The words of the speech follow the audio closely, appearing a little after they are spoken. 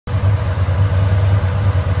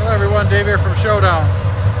Dave here from Showdown.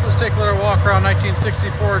 Let's take a little walk around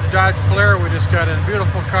 1964 Dodge Polara we just got in.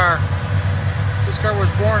 Beautiful car. This car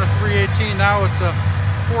was born a 318. Now it's a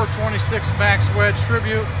 426 Max Wedge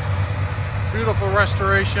Tribute. Beautiful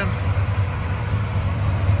restoration.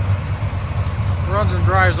 Runs and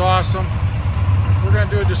drives awesome. We're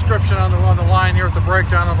going to do a description on the line here with the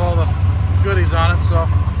breakdown of all the goodies on it. So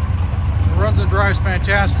it runs and drives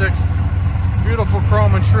fantastic. Beautiful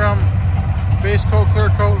chrome and trim. Base coat, clear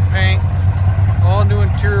coat paint. All new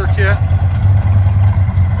interior kit.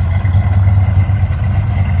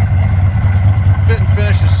 Fit and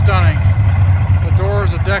finish is stunning. The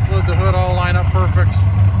doors, the deck lid, the hood all line up perfect.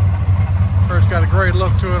 Car's got a great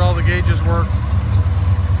look to it. All the gauges work.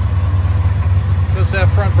 Does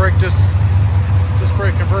have front brake disc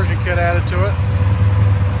brake conversion kit added to it.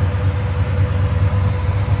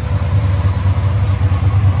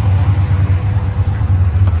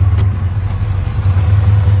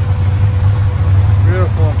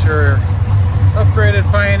 Beautiful interior. Upgraded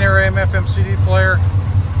Pioneer AM/FM CD player.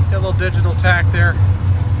 Got a little digital tack there.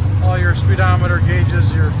 All your speedometer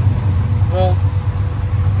gauges, your volt,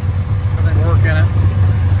 everything work in it.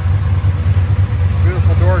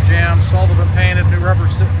 Beautiful door jambs, all of them painted, new rubber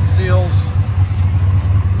seals.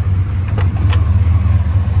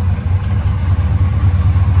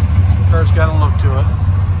 Car's got a look to it.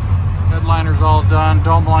 Headliner's all done,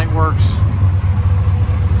 dome light works.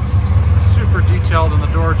 Super detailed in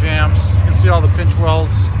the door jambs. You can see all the pinch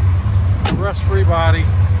welds. Rust-free body.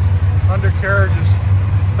 Undercarriage is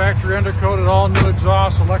factory undercoated, all new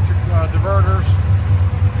exhaust, electric diverters.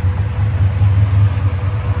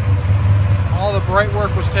 All the bright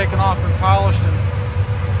work was taken off and polished and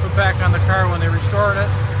put back on the car when they restored it.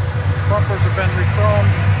 Bumpers have been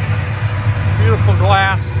re-chromed. Beautiful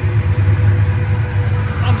glass.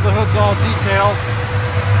 Under the hood's all detailed.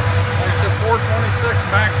 Like I said, 426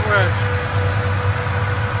 Max Wedge.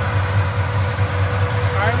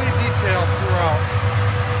 Highly detailed throughout.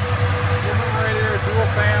 Movement radiator, dual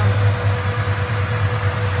fans.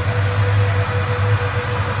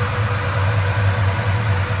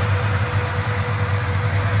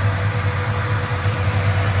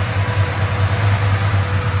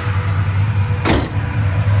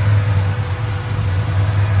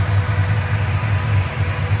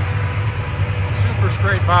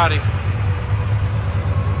 Straight body.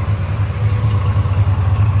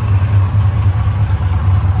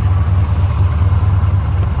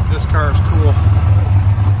 This car is cool.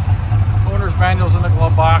 Owner's manual's in the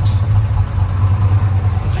glove box.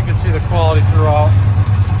 As you can see, the quality throughout.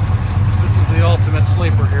 This is the ultimate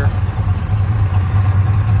sleeper here.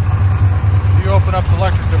 If you open up the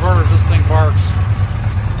electric diverters, this thing barks.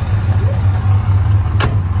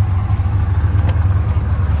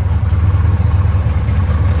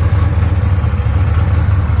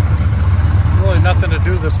 Nothing to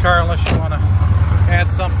do with this car unless you want to add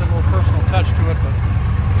something, a little personal touch to it, but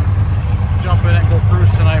jump in it and go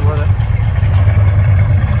cruise tonight with it.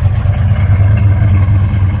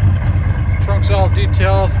 Trunk's all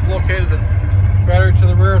detailed, located the battery to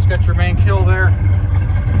the rear. It's got your main kill there.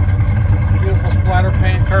 Beautiful splatter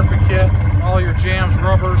paint, carpet kit, all your jams,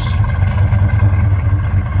 rubbers.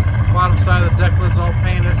 Bottom side of the deck lid's all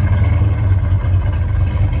painted.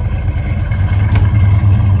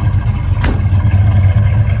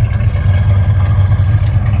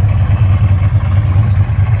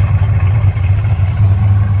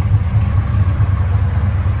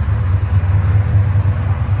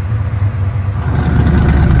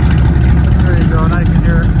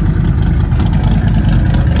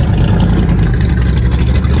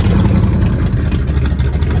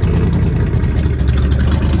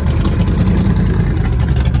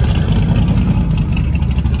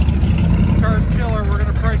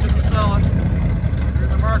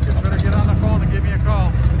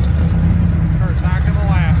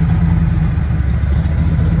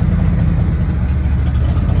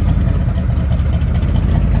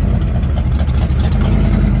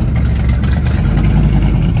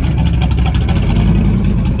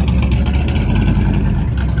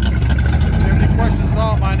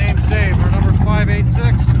 My name's Dave. Our number's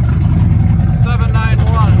 586